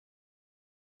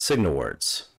Signal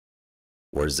words.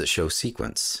 Words that show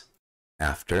sequence.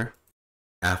 After,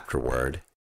 afterward,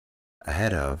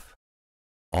 ahead of,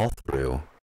 all through,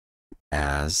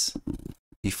 as,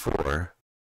 before,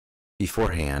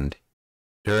 beforehand,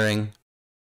 during,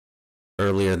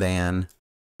 earlier than,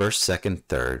 first, second,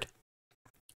 third,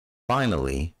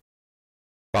 finally,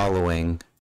 following,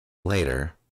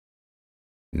 later,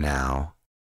 now,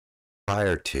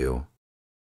 prior to,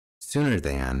 sooner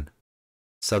than,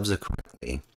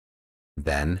 subsequently,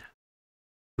 then,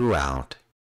 throughout,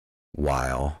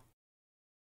 while.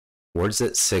 Words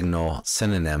that signal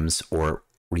synonyms or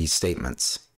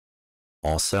restatements.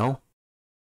 Also,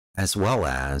 as well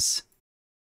as,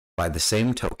 by the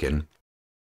same token,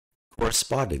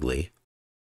 correspondingly,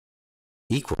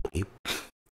 equally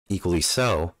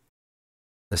so,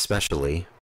 especially,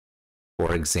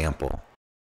 for example,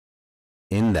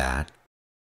 in that,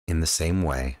 in the same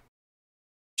way,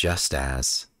 just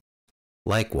as,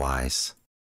 likewise,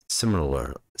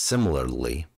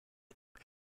 similarly,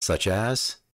 such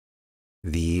as,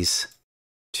 these,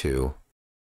 two.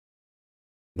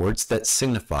 Words that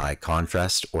signify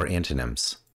contrast or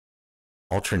antonyms.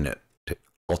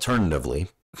 Alternatively,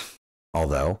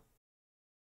 although,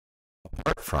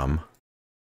 apart from,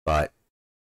 but,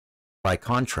 by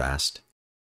contrast,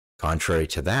 contrary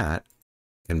to that,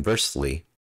 conversely,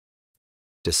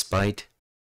 despite,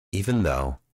 even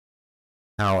though,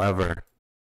 however,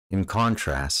 in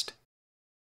contrast,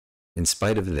 in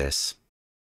spite of this,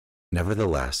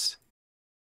 nevertheless,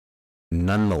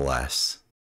 nonetheless,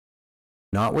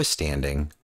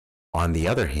 notwithstanding, on the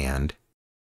other hand,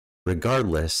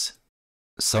 regardless,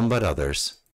 some but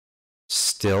others,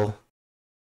 still,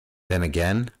 then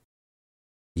again,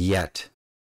 yet.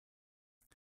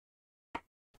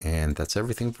 And that's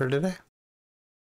everything for today.